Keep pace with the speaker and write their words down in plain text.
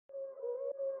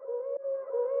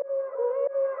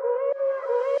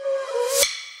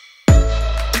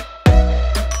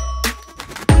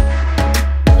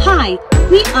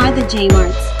We are the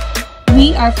JMartz.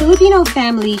 We are Filipino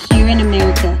family here in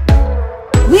America.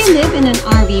 We live in an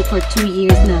RV for 2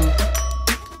 years now.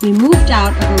 We moved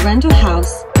out of a rental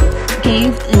house,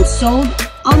 gave and sold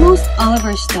almost all of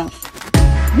our stuff.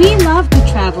 We love to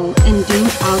travel and do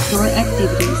outdoor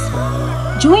activities.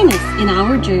 Join us in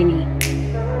our journey.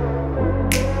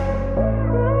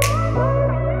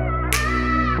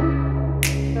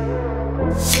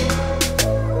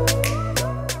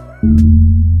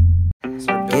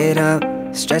 Get up,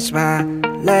 stretch my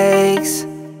legs.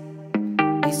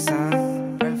 Eat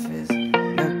some breakfast,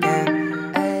 milk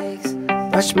and eggs.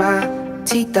 Brush my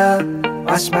teeth up,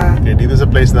 wash my... Okay, dito sa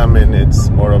place namin,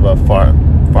 it's more of a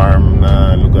farm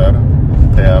na lugar.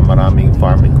 Kaya maraming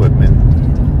farm equipment.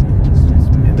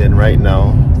 And then right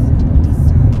now,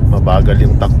 mabagal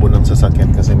yung takbo ng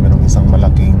sasakyan kasi merong isang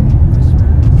malaking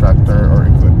tractor or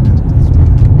equipment.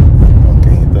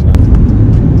 Okay, ito na.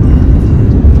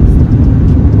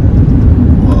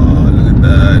 Wow, look at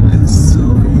that. It's so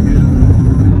huge.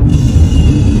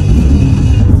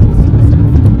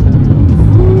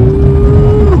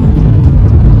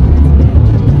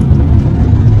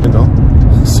 You know,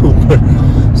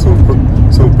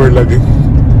 super lagi.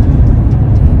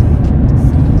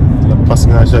 Lampas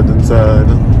nga siya dun sa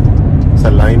sa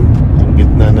line, yung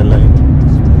gitna na line.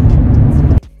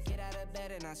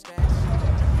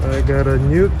 I got a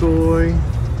new toy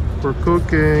for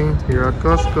cooking here at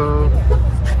Costco.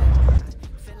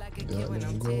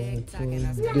 Galunggong for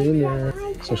dinner.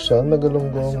 Sosyal na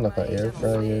galunggong, naka-air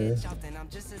fryer.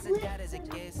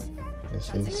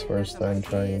 This is first time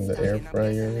trying the air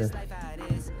fryer.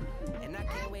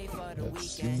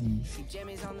 Let's see.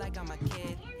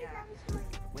 Okay,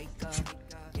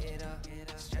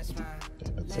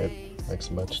 that's it.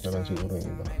 Next batch na lang siguro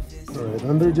yung iba. Alright,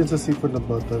 under dyan sa seafood na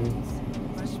button,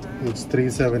 it's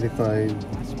 375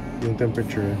 yung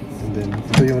temperature. And then,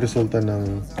 ito yung resulta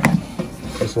ng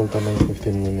 15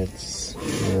 minutes.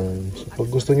 Yan. So, pag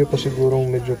gusto nyo pa sigurong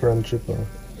medyo crunchy pa,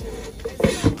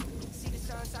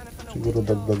 siguro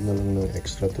dagdag na lang ng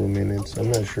extra 2 minutes. I'm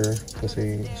not sure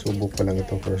kasi subok pa lang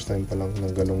ito, first time pa lang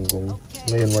ng galunggong.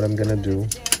 Ngayon, what I'm gonna do,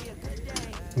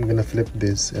 I'm gonna flip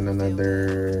this in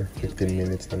another 15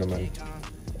 minutes na naman.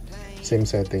 Same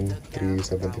setting,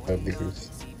 375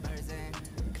 degrees.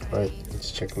 Alright,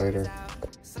 let's check later.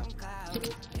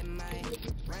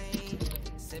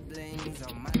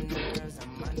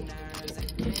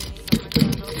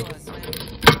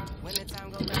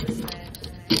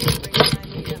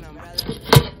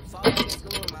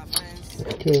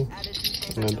 Okay,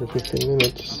 another 15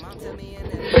 minutes.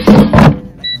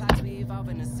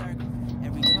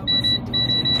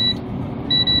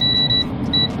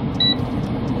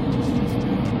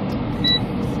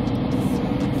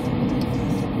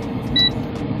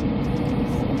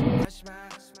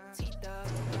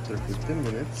 After 15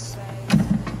 minutes.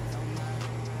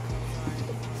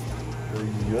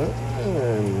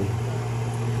 Ayan.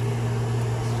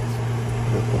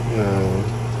 Ito na.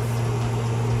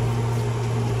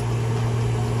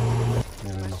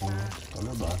 Meron akong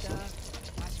kalabasa.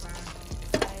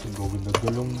 Gawin na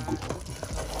galunggong.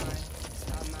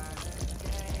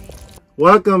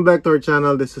 Welcome back to our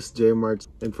channel. This is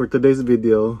JMartz. And for today's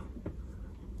video,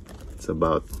 it's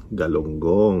about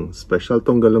galunggong. Special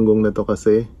tong galunggong na to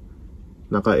kasi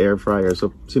naka-air fryer.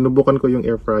 So, sinubukan ko yung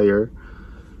air fryer.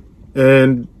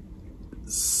 And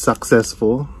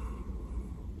successful.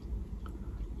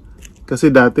 Kasi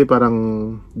dati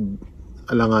parang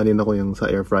alanganin ako yung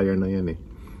sa air fryer na yan eh.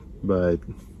 But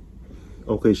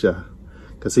okay siya.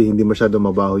 Kasi hindi masyado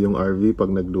mabaho yung RV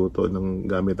pag nagluto ng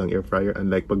gamit ang air fryer.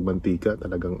 Unlike pag mantika,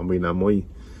 talagang amoy na amoy.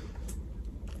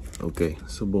 Okay,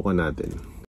 subukan natin.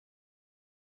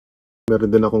 Meron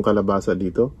din akong kalabasa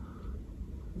dito.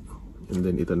 And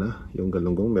then ito na, yung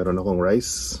galunggong. Meron akong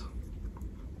rice.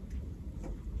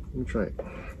 Let me try it.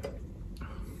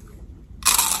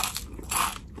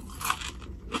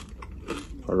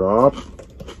 Harap.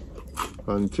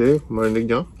 Crunchy.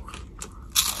 Marinig niya.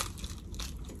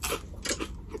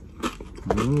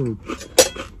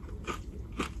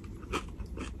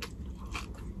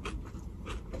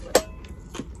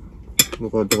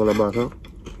 Mukha ito kalabasa.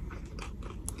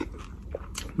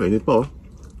 Mainit pa oh.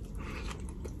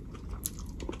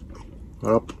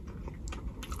 Harap.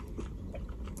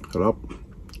 Sarap.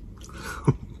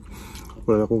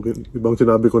 Wala akong ibang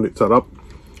sinabi ko ni sarap.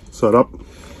 Sarap.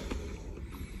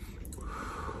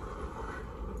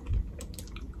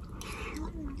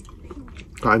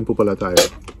 Kain po pala tayo.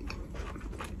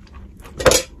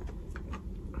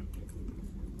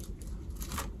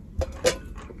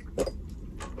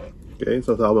 Okay,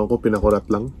 sasawan ko, pinakurat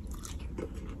lang.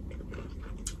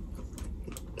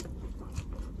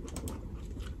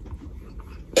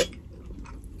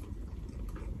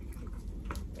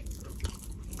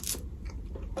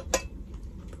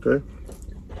 Okay.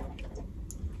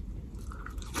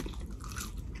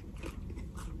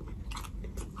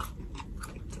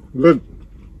 Good.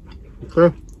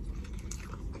 Okay.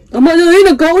 Tama na eh,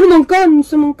 nagkaon naman ka.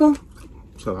 Naman ka.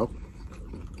 Sarap.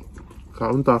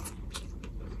 Kaon ta.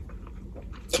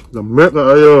 Dami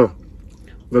kaayo.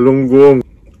 Galunggong.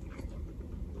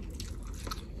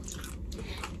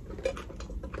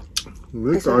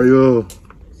 Dami kaayo.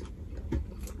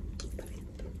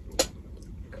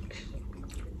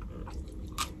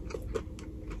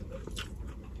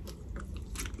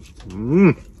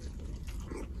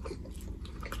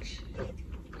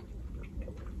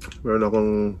 Meron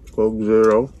akong Coke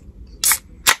Zero.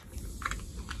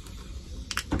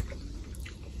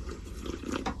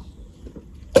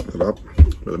 Sarap.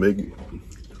 Malamig.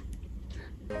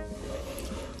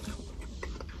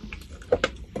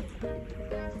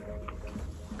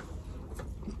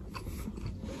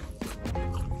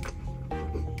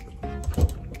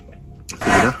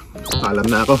 Sige na. Paalam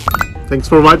na ako. Thanks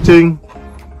for watching.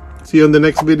 See you on the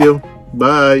next video.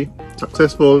 Bye.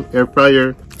 Successful air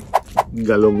fryer.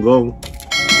 Galunggong.